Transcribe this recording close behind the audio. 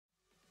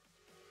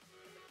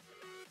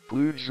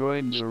Who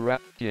joined the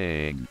rap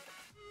gang?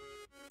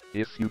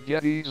 If you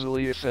get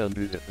easily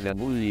offended,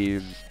 then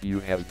leave. You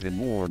have been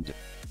warned.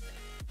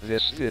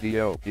 This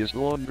video is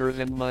longer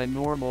than my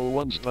normal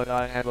ones, but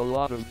I have a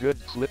lot of good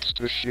clips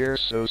to share,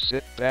 so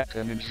sit back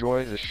and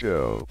enjoy the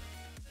show.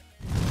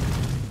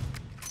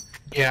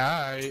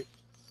 Yeah,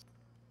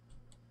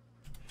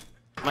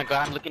 Oh my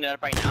god, I'm looking it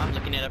up right now. I'm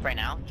looking it up right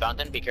now.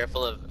 Jonathan, be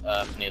careful of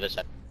from the other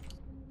side.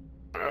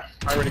 I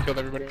already killed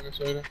everybody on this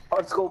side.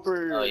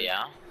 Hardscoper! Oh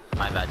yeah?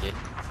 My bad, dude.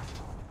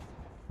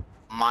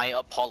 My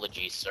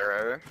apologies,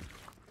 sir.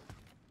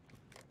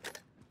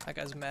 That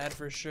guy's mad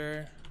for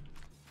sure.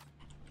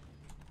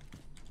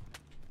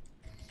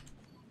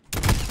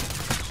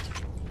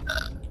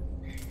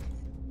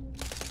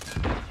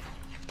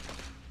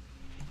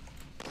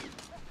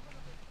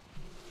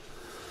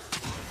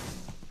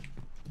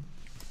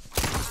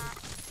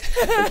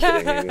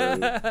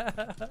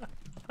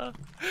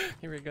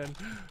 Here we go.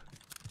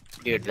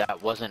 Dude,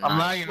 that wasn't I'm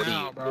nice. lagging What are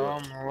now, you bro.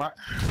 doing?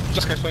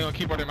 Just guys playing on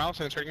keyboard and mouse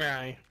and it's hurting my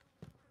eye.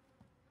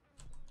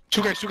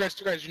 Two guys,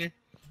 Junior.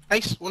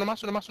 Nice. Uno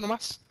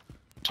más.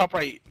 Top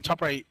right.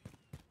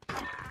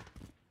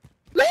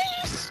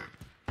 Nice!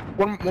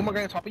 One more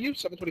guy on top of you,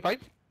 725.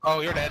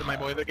 Oh, you're dead, my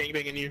boy. They're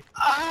gangbanging you.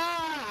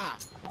 Ah!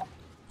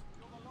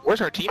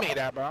 Where's our teammate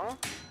at, bro?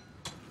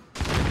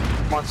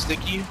 Come on,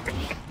 Sticky.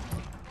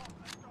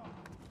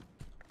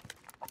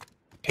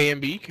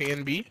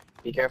 KNB.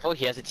 Be careful.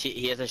 He has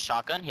a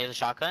shotgun. He has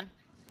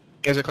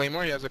a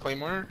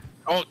Claymore.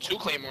 Oh, two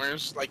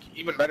Claymores. Like,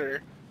 even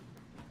better.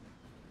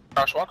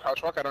 Crouch walk,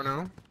 I don't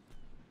know.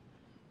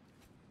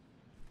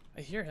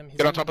 I hear him. He's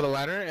Get on top of the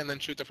ladder and then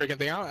shoot the freaking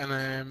thing out, and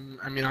then,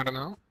 I mean, I don't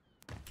know.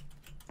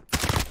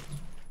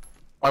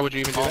 Why would you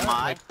even do Oh that?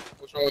 my. Like,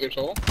 what's wrong with your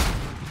soul?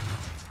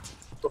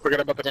 Don't forget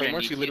about the Didn't Claymore,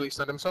 need she to. literally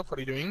stunned himself. What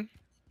are you doing?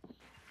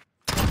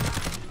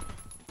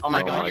 Oh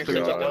my Oh god, my you're such a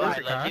God. good. Where's I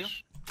your love you.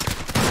 cash?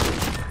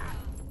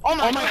 Oh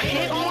my Oh my god,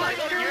 God. oh my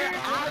god, you're an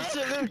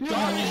absolute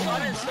dog. You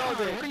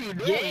uninstalled What are you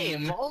the doing?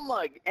 game. Oh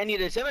my, and you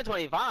did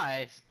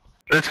 725.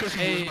 It's because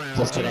Hey, he was my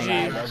Just kidding,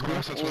 Aim guys. Max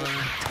class, that's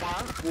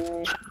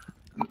why.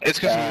 It's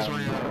because he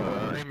was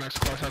my Aim Max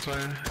class, that's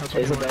why.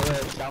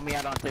 Isabella, shout me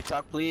out on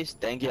TikTok, please.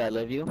 Thank you, I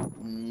love you.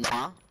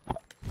 Mwah.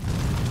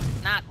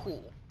 Not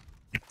cool.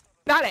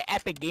 Not an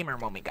epic gamer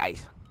moment,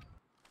 guys.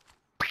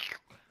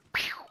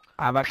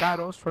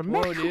 Avocados from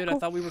Whoa, Mexico. dude! I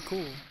thought we were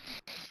cool.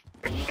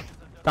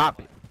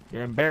 Stop it.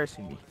 You're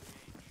embarrassing me.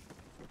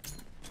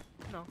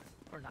 No,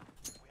 we're not.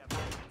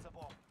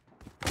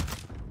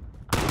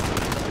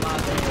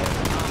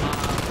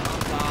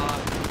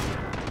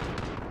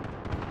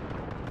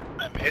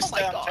 I missed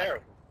that, I'm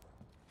terrible.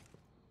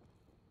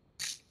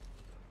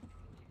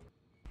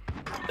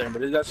 Damn,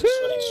 but that's just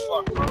sweaty as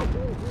fuck, bro.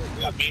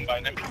 We got beaten by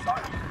an MP5.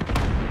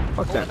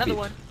 Fuck Oh, that another bitch.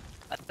 one.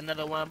 That's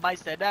another one. Bye,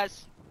 said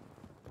us.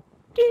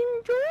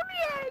 King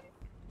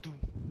Julian.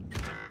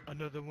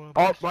 Another one.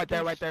 Oh, right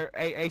there.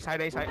 A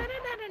side.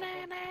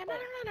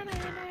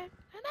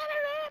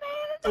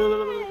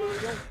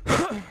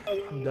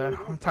 I'm done.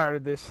 I'm tired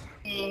of this.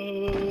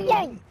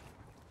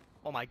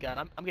 Oh my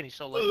god, I'm getting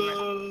so lucky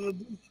right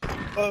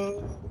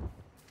now.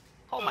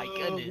 Oh my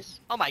goodness.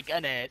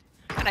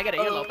 Can I get a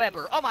yellow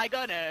pepper? Oh my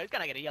goodness.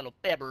 Can I get a yellow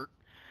pepper?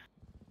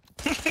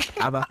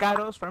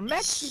 Avocados from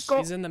Mexico.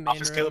 He's in the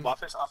main room.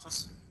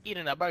 Office.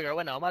 Eating a burger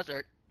with no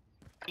mustard.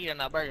 Eating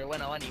a burger with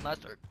no honey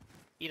mustard.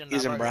 Eating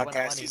He's a in burger with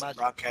no broadcast, honey he's in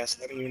mustard. broadcast.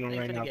 Let me know Ain't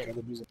right finna now, get-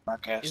 Caleb, he's in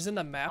broadcast. Isn't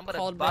the map I'm gonna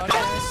called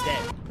broadcast broadcast?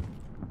 dead.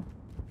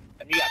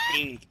 And you got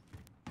pinged.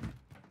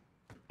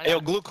 I Hey, yo,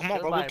 got Glue, come on,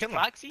 killed bro, by go kill him.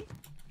 proxy?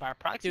 By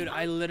proxy? Dude,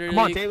 I Come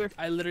on, Taylor.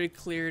 literally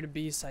cleared a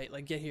B site.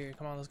 Like, get here.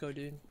 Come on, let's go,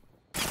 dude.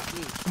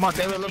 Come on,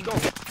 Taylor, let's go.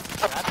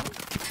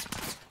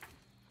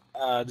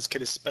 This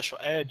kid is special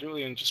ed,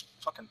 Julian, just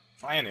fucking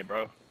flying it,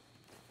 bro.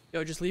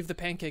 Yo, just leave the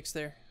pancakes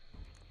there.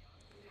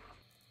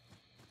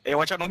 Hey,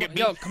 watch out, don't get beat.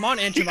 Yo, come on,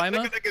 Aunt Jemima.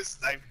 Look at that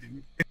snipe,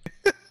 dude.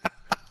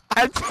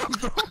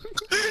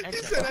 He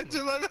said Aunt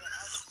Jemima.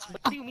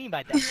 What do you mean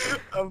by that?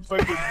 I'm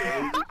fucking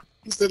dead.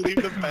 He said leave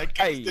the pancakes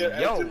Hey, there,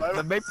 Aunt yo, Jemima.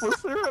 the maple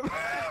syrup.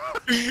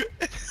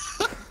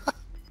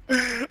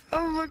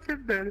 I'm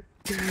fucking dead.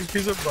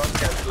 He's a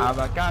broadcaster.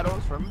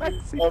 Avocados from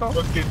Mexico. I'm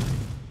fucking...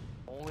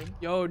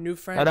 Yo, new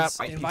Shut up, friends.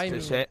 I piece Invite of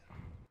me. shit.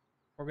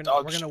 We're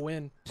Dog gonna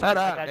win. Shut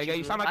up, got nigga. you,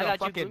 You sound Blue. like I a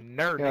got you, fucking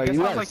nerd. Yo, Nigga, you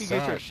sounds guys like you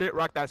get your suck. shit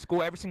rocked at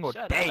school every single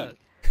Shut day. up.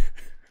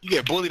 You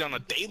get bullied on a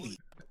daily.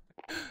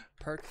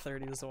 Perk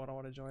 30 is the one I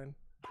want to join.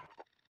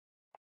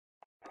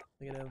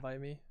 You gonna invite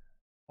me?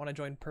 I want to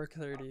join Perk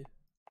 30.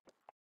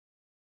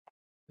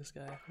 This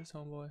guy, this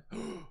homeboy.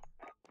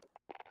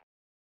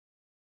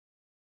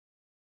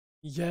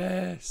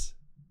 Yes.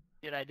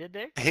 Dude, I did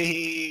there?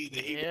 Hey,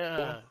 there you go.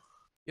 Yeah.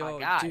 Yo,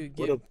 God. dude,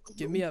 What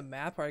give me a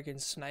map where I can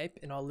snipe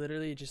and I'll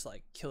literally just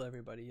like kill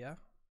everybody, yeah?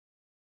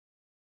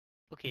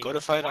 Okay. Go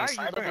to fight why on are you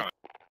cyber. looking-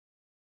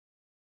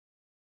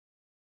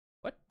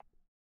 What?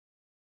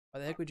 Why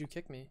the heck would you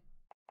kick me?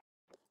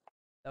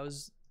 That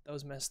was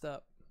messed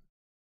up.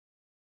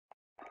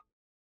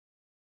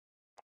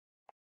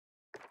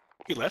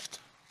 He left?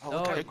 No,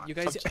 okay. you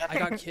guys, I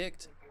got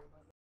kicked.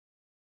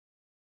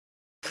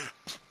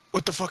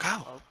 What the fuck?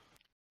 How?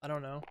 I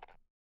don't know.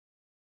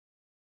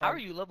 How are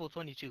you level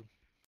 22?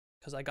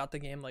 Because I got the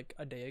game like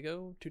a day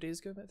ago, 2 days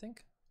ago, I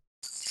think.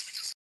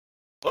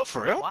 What,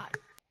 for real? Why?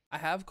 I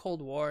have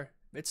Cold War.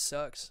 It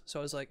sucks. So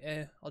I was like,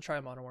 I'll try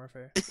Modern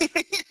Warfare.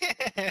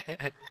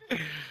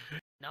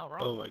 No,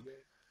 wrong. Oh my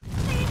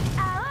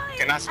god.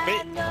 Can I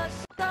spit?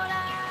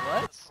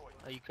 What?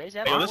 Are you crazy?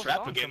 I have Yo, a let's whole rap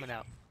song again. coming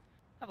out.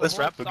 I have a Let's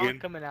whole rap song again.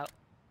 coming out.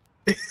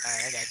 Alright,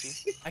 I got you.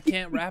 I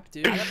can't rap,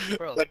 dude.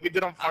 Bro, Like we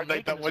did on I was Fortnite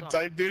making that the one song.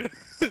 time, dude.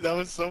 That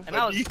was so funny. And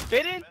I was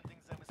spitting?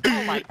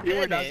 Oh my You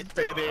were not goodness.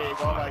 spitting.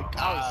 Oh my I was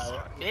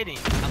god. spitting.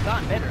 I've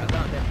gotten better. I've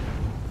gotten better.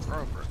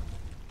 Bro.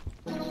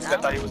 I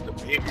thought he was the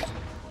baby.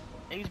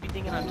 Niggas be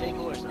thinking I'm J.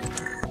 Cole or something.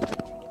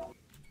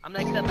 I'm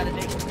next up at a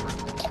J.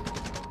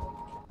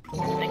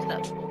 Cole. Next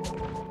up.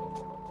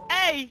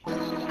 Hey!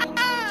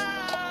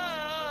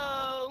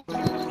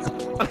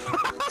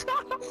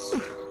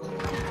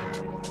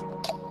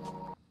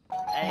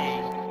 Hey.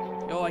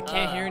 Yo, I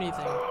can't hear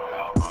anything.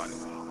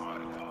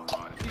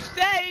 You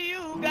say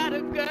you got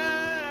a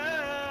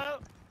girl.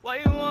 Why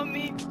you want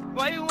me?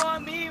 Why you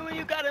want me when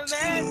you got a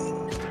man?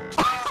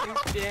 You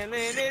feeling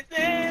it,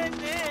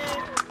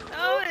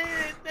 oh,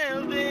 it's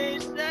still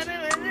bitch.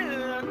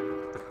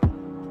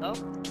 Oh,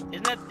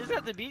 isn't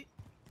that the beat?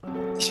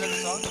 Is that the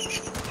song?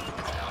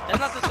 That's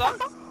not the song?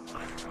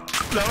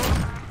 No.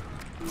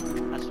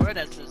 I swear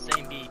that's the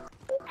same beat.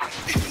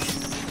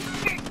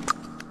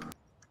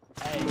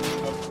 Hey.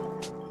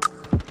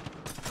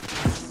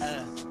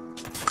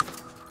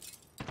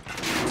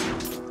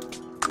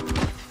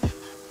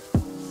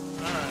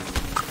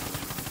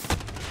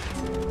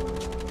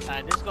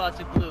 Alright, this go out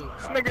to Blue.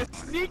 This nigga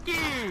sneaky.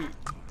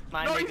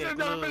 My No, he nigga said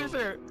no Blue.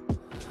 finisher.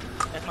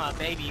 That's my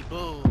baby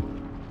Boo.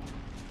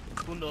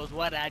 Who knows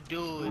what I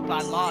do if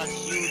I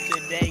lost you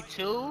today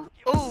too?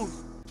 Ooh.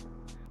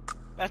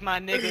 That's my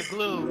nigga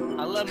Glue.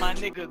 I love my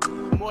nigga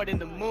Glue more than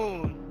the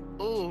moon.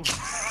 Ooh.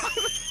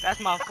 That's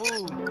my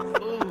food.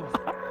 Ooh.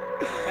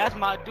 That's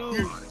my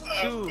dude.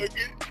 Dude.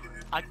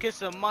 I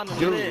kiss him on the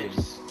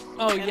lips.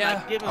 Oh, and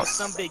yeah. I give him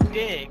some big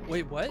dick.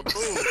 Wait, what?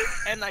 Ooh,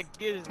 and I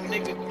give this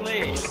nigga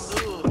click.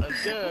 Ooh, a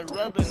good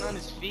rubbing on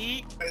his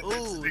feet.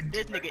 Ooh,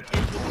 this nigga is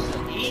with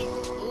some heat.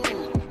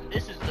 Ooh,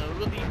 this is the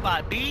really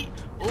fire beat.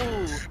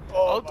 Ooh,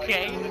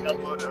 okay,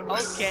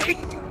 okay,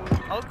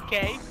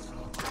 okay.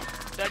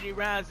 30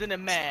 rounds in the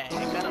mag.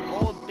 Got an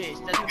old bitch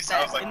that's in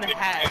back in the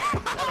hat.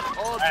 Got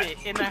an old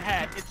bitch in the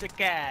hat. It's a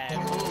cab.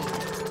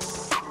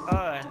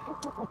 Ooh,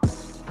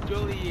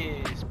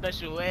 Julius,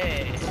 special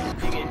ed.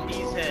 Nigga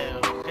needs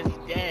help, cause he's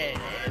dead.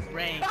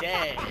 Brain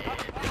dead.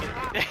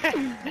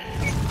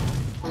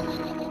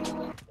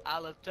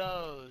 Olive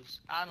toes.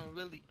 I don't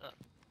really.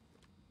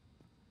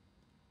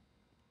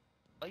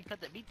 Oh, you cut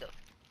that beat though.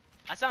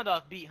 I sound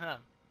off beat, huh?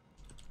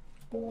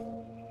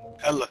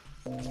 Hella.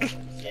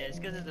 Yeah, it's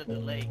cause it's a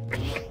delay.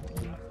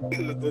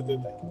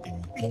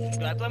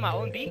 Do I play my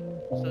own beat?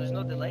 So there's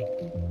no delay?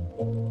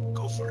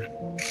 Go for it.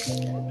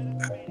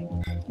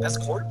 That's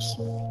corpse.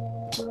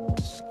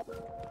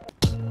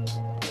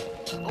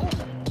 Oh.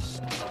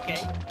 Okay,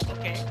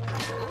 okay.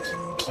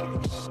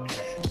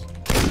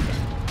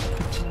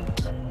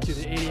 Dude,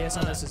 the ADS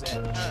on this is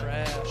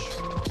trash.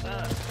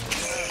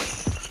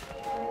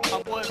 My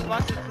boy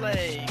wants to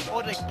play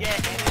or the get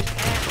and his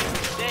ass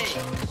today.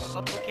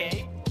 Okay.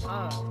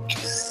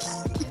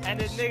 And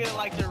this nigga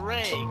like to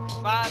rake.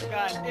 5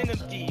 guys in him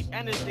deep,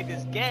 and this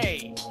nigga's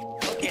gay.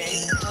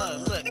 Okay.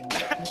 Look.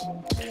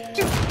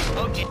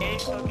 Okay.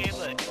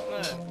 Look.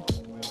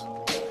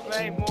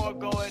 Play more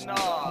going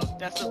off.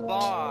 That's a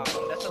bomb.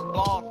 That's a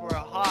ball for a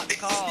hot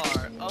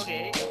car.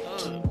 Okay.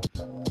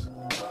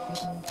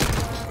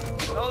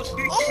 Those.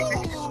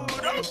 Ooh,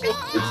 those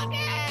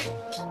guys.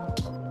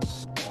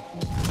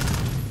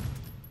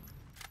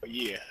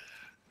 Yeah.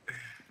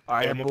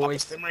 Alright, I'm gonna pop a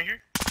boys. stem right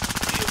here.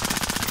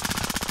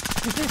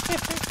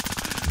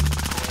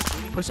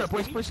 Push up,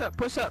 boys. Push up.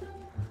 Push up.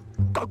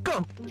 Go,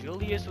 go.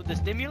 Julius with the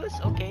stimulus?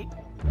 Okay.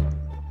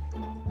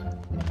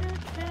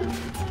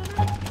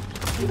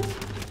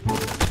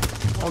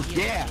 Oh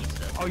yeah.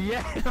 Oh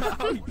yeah.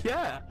 Oh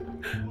yeah.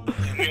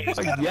 We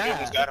almost got him. Yeah. We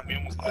almost got him. We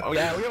almost got him. Oh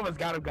yeah. We almost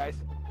got him, guys.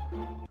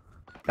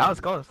 That was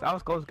close. That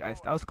was close,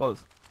 guys. That was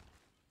close.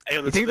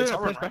 Hey, think they're let's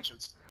gonna run push back?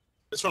 righteous.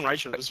 Let's run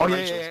righteous. Let's Oh run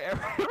yeah, righteous.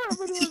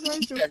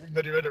 yeah.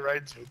 Everybody was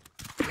right. Too.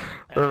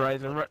 Everybody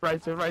run the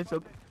righteous. Right.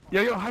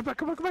 Yo, high back.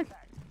 Come on.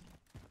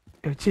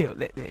 Yo, chill.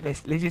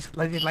 Let's just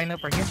line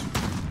up right here.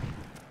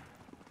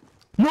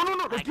 No.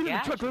 Let's get in the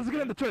got truck. you. Let's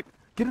get in the truck.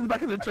 Get in the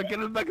back of the truck. Get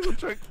in the back of the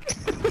truck.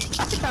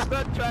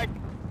 That track.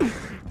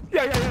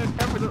 Yeah.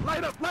 Everyone,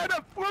 line up.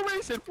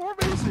 Formation.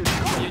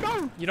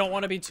 Go. You don't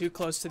want to be too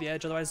close to the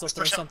edge, otherwise they'll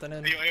throw Push up. something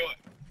in. Yo.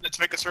 Let's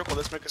make a circle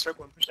and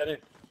push that in.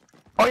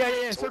 Oh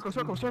yeah. Circle.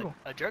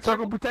 A jerk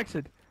Circle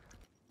protection.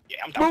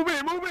 Yeah, I'm down. Move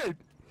it. Go. Move it.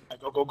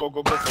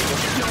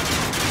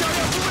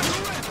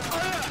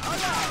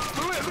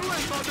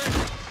 Father.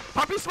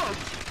 Poppy smoke.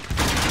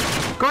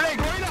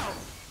 Grenade out.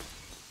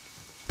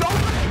 Don't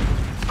win.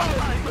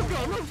 Alright, let's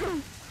go.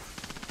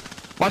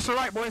 Watch the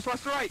right, boys.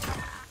 Watch the right.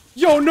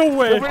 Yo, no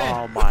way! Over there.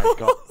 Oh my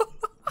god.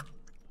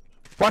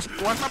 Watch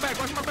my back,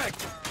 watch my back.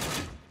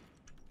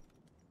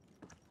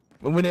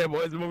 Moving in,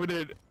 boys, moving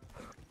in.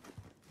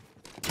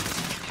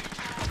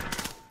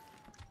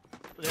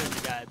 There's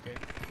the guy up there.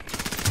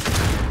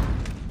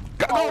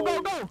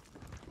 Go.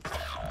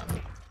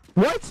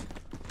 What?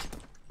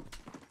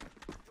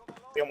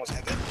 We almost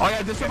had that. Oh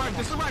yeah, just survive.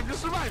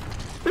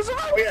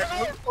 Oh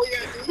yeah,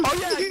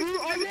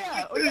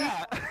 Oh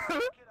yeah.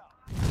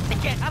 I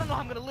can't. I don't know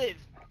how I'm gonna live.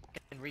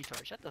 Fucking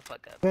retard. Shut the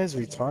fuck up. You guys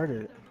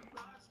retarded.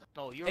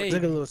 No, you're. Hey.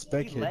 Look at a little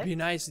speck You here. left? Be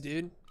nice,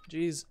 dude.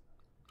 Jeez.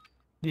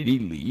 Did he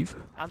leave?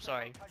 I'm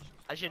sorry.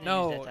 I shouldn't use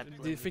No, that type of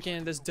the language.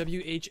 freaking this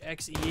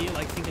WHXE,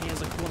 like thinking he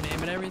has a cool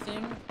name and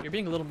everything. You're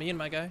being a little mean,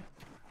 my guy.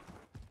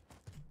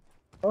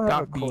 I don't have a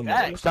Stop cool being. name.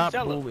 Hey, Stop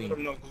tell him. Let bullying.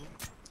 him know.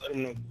 Let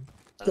him know.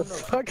 The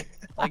fuck?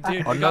 Like, dude,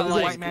 you got Another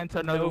like white man to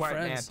another no white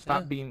man. friends.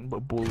 Stop Yeah. being a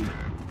bully.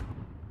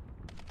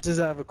 Does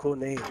have a cool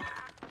name?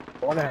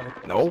 I wanna have a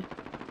cool No.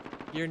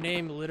 Your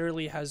name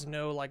literally has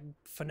no like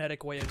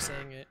phonetic way of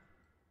saying it.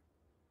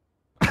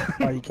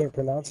 Oh, you can't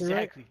pronounce it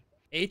right? Exactly.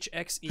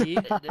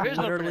 HXE. There is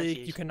no Literally,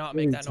 you pronunciation. cannot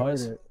You're make that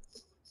noise. retarded.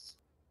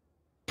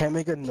 Can't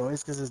make a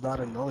noise because it's not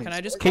a noise. Can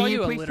I just Can call you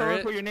you please tell us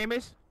illiterate? what your name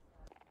is?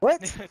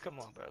 What? Come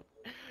on, bro.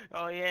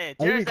 Oh yeah. Are you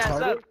Tear his ass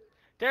retarded? up.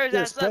 Tear his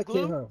Yeah, ass up, speck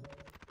glue. here,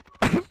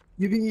 huh?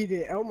 You be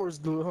eating Elmer's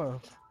glue,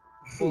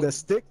 huh? The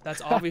stick?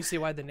 That's obviously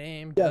why the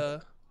name. Yeah. Duh.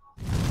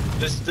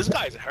 This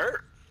guy's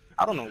hurt.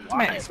 I don't know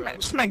why.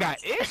 This man got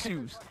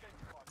issues.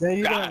 Then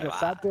you don't have God. a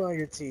fat boy on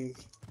your team.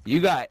 You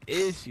got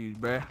issues,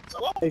 bruh.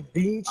 A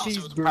bean Oh, so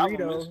cheese the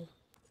problem burrito. is- You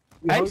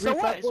Hey, hungry, so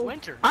what? fat It's boy?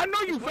 winter. I know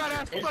you It's fat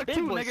winter. ass It's fuck big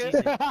too, boy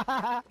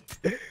nigga.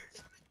 season.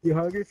 You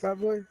hungry, fat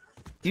boy?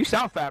 You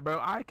sound fat, bro.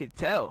 I can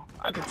tell.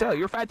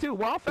 You're fat too.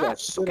 We're all Yeah, fat.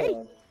 shit Okay.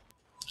 on.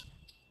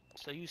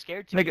 So you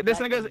scared to be Nigga, this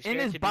black or you nigga's in scared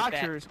his to be fat?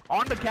 boxers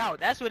on the couch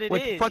That's what it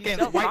with is. fucking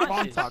He's white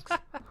lawn self-conscious. socks.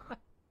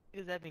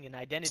 He's having an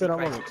identity Said I'm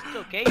crisis. on it. It's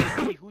okay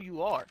to be who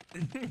you are.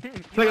 This have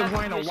nigga's to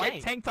wearing be a white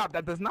ashamed. tank top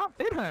that does not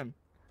fit him.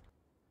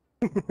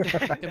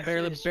 Can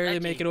barely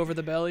make it over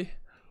the belly.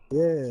 Yeah,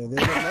 they're the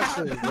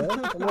muscles, bro.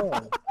 Come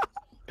on.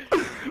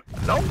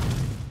 Nope.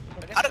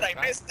 How did I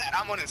miss that?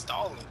 I'm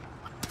uninstalling.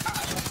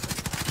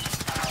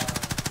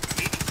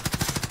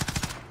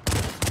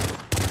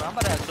 Bro, I'm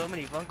about to have so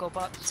many Funko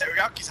Pops.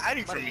 Teriyuki's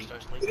hiding I'm about from to me.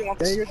 start He sleeping. didn't want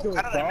to Then you're smoke. doing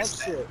How did I dog miss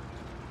that? shit.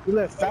 You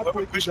let fat Whoever boy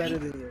do pushed better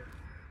me. than you.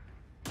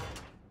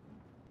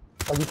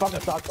 Oh, you fucking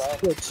talk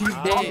about it. Cheese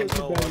Hey, burgers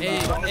do better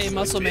than you. Hey,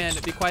 muscle man,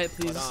 be quiet,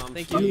 please.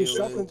 Thank I mean, you.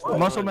 self-control.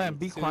 Muscle man,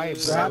 be quiet,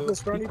 What happened, bro.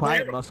 Scrawny Be boy?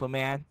 quiet, muscle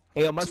man.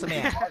 Hey, yo, muscle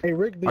man. Hey,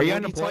 Rigby, Are you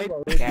what talking unemployed?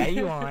 about, Rigby? Yeah,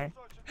 you are. I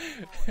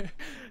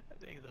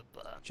think the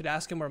butt. Should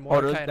ask him where Oh,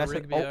 Mordecai and that's it.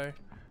 Rigby Oh. are.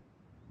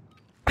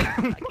 I can't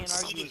argue with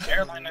someone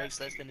Caroline who makes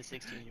less than a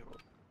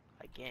 16-year-old.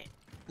 I can't.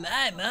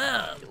 My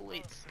mom. Do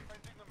it.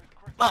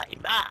 My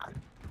mom.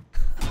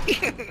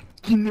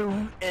 You know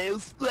who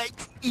else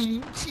likes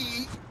eating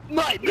cheese?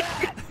 My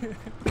dad.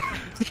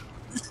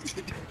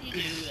 You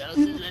know who else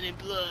is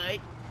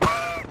unemployed?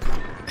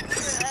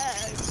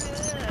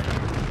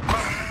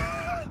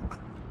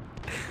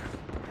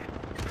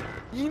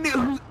 You know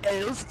who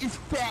else is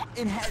fat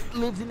and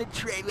lives in a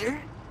trailer?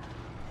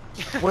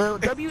 Well,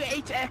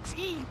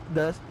 WHXE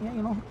does. Yeah,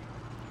 you know.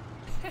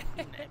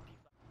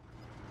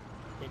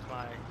 It's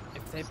my.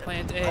 If they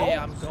plant A,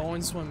 I'm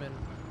going swimming.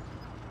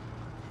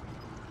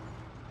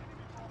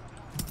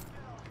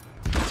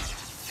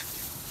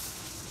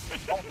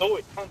 Don't do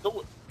it. Don't do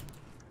it.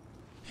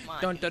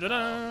 Dun dun dun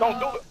dun. Don't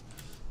do it.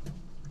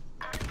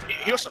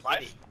 He'll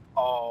survive.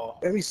 Oh.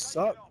 Hey, we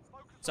suck.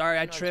 Sorry,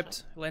 I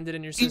tripped. Landed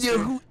in your You know sister.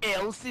 who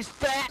else is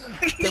fat?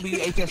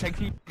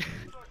 WHXE.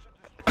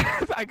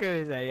 I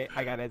couldn't say it.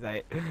 I gotta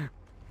say it.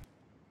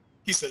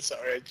 He said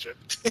sorry, I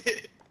tripped.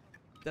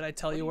 Did I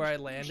tell you where I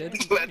landed?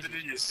 Landed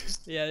in your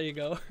sister. Yeah, there you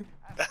go.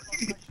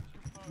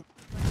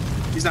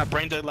 He's not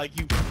brain dead like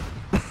you.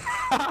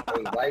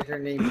 Hey, why is your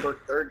name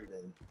Perk 30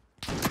 then?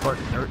 Or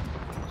dirt.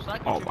 So I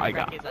can Oh treat my fat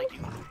God. kids like you.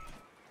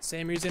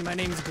 Same reason my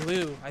name's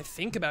Glue. I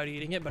think about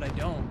eating it, but I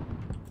don't.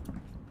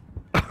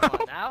 Come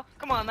on now.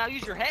 Come on now.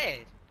 Use your head.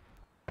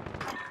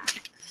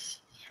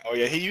 Oh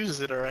yeah, he uses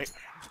it alright.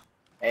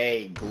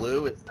 Hey,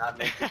 glue is not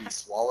meant to be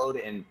swallowed,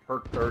 and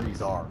Perk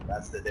 30s are.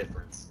 That's the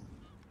difference.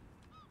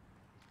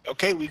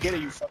 Okay, we get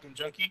it, you fucking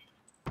junkie.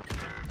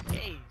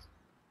 Hey,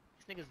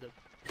 this nigga's the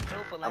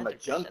pill for I'm a lantern.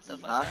 junkie, Shut the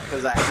fuck huh? up.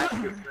 Because I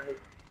have your friend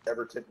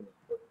never took me to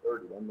Perk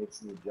 30. That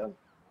makes me a junkie.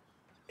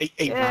 Hey,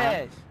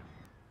 Yes.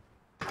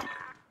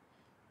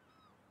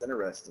 It's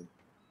interesting.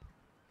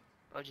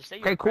 Bro, just say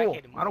you're Okay, a cool.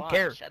 crackhead and I move don't on.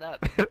 care. Shut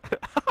up.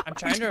 I'm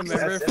trying to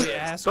remember if we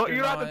asked So or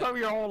you don't have to not. tell me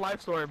your whole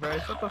life story, bro.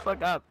 Shut the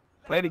fuck up.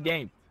 Play the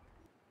game.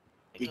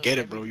 we get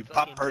it, bro. You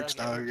pop perks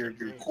now. You're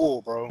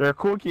cool, bro. You're a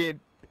cool kid.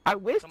 I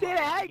wish Come on,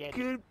 that I we get it.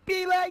 could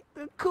be like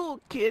the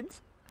cool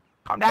kids.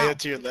 Calm Play down. it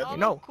to your left. Oh,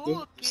 No.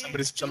 cool kid.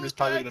 Somebody's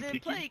probably gonna doesn't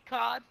peek you. play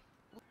COD.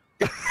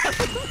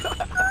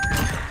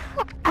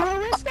 I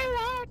wish that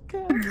I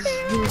could be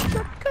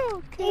the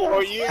cool kid. Oh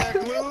yeah,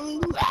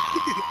 glue.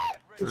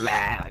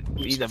 Lad,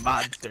 he's a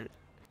monster.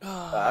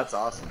 That's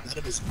awesome.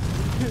 That is-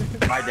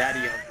 My daddy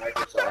owns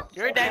Microsoft.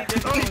 Your daddy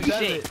No, he doesn't do does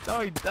shit. it. No,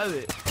 he does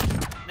it.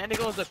 That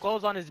nigga owns the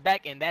clothes on his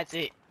back and that's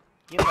it.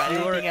 You don't got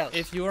anything else.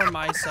 If you were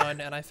my son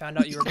and I found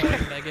out you were going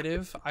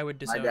negative, I would My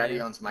disown daddy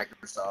you. owns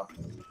Microsoft.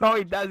 No,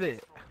 he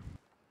doesn't.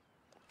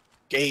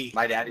 Gay.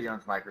 My daddy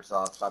owns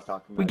Microsoft. Stop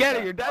talking. We like get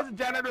that. it. Your dad's a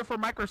janitor for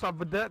Microsoft,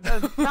 but that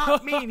does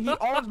not mean he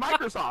owns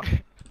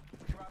Microsoft.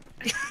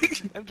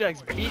 Them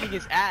drugs beating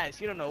his ass.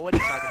 You don't know what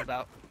he's talking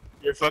about.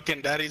 Your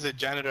fucking daddy's a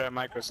janitor at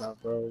Microsoft,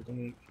 bro.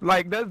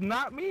 Like, does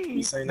not mean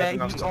He's saying that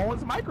nothing he else.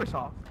 owns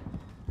Microsoft.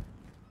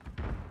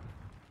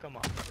 Come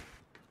on.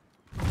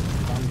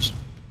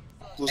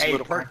 Hey,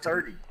 Perk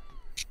 30.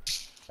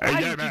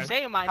 Why do you keep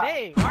saying my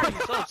name? Why are you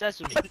so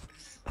obsessed with me?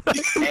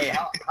 Hey,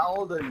 how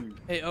old are you?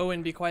 Hey,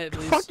 Owen, be quiet,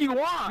 please. Fuck you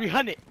want?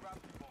 300.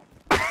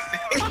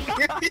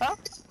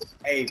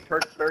 Hey,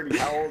 Perk 30,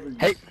 how old are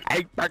you?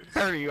 Hey, Perk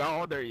 30, how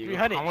old are you?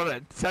 300. I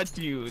wanna touch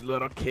you,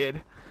 little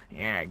kid.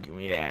 Yeah, give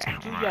me that.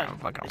 Too young.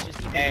 Fuck Let's off. just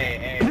keep it.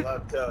 Hey,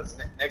 love toes.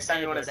 Next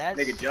time you want to That's-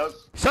 make a joke,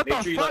 Shut make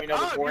the sure you let fuck me know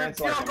up, beforehand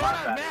so I you're can a grown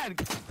laugh at it.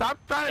 man. Stop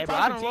trying Hey, to bro, I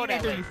talk don't to roll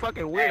that teenagers, way. you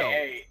fucking weirdo.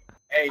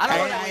 Hey, I don't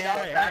hey, know hey,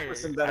 that. hey, back with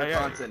some better Hey,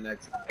 content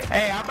next time.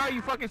 Hey, how about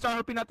you fucking start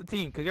helping out the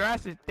team? Cause your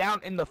ass is down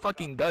in the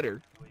fucking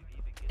gutter.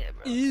 Yeah,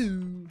 bro.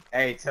 Ew.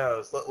 Hey,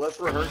 Toes, let's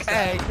rehearse that.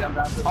 Hey, and come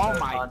back with oh better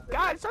my content.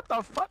 god, shut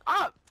the fuck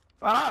up.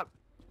 Shut up.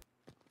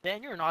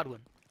 Dan, you're an odd one.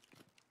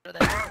 You know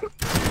that?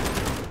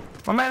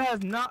 My man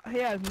has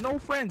no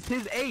friends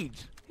his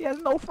age. He has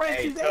no friends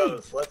Hey, his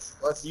Toes, age.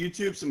 let's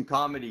YouTube some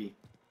comedy.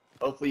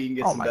 Hopefully you can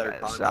get Oh some my better god,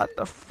 content. shut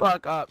the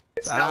fuck up.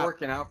 It's Shut not up.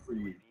 working out for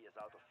you.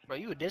 Bro,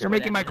 you a diss You're boy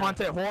making my that nigga.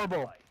 content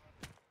horrible.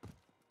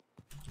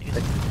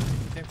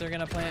 If they're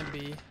gonna plant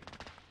B.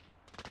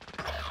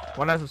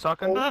 One has a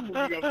shotgun.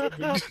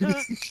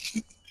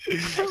 She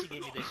gave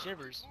me the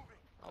shivers.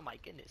 Oh my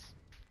goodness.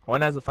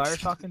 One has a fire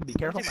shotgun. Be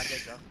careful. Take my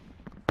dick, bro.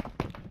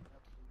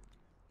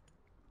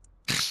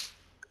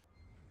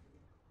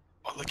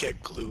 Oh, look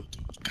at glue,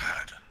 dude.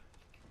 God.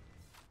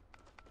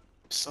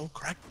 So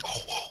cracked.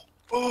 Oh,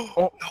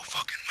 Oh. no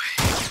fucking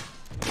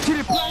Get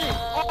it, planet.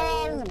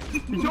 Oh,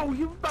 yo,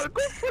 you better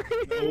go for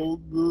it. way. Oh,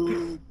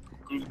 glue.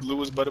 Glue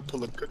was about to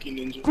pull a cookie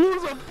ninja.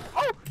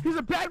 He's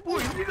a bad boy.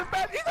 He's a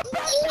bad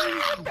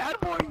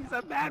boy. He's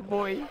a bad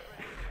boy.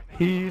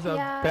 He's a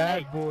Yeah.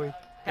 bad boy.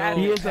 Pat-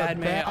 He is a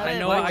Padme, bad I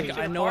know boy.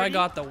 I know I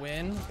got the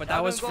win, but that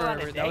Have was him go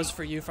on a that was date.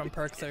 for you from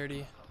Perk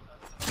 30.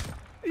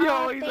 Yo,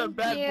 Oh, he's a thank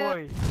bad you.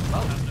 boy.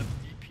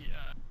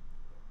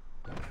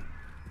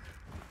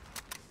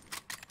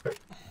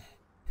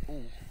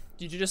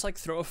 Did you just like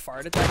throw a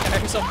fart at that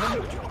guy or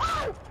something?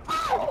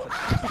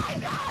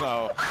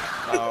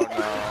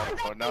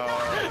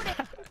 No.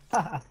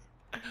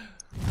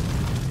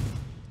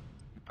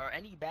 Are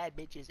any bad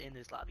bitches in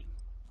this lobby?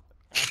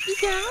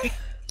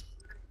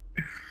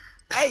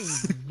 Hey,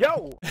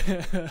 yo.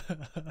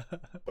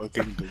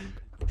 Fucking glue.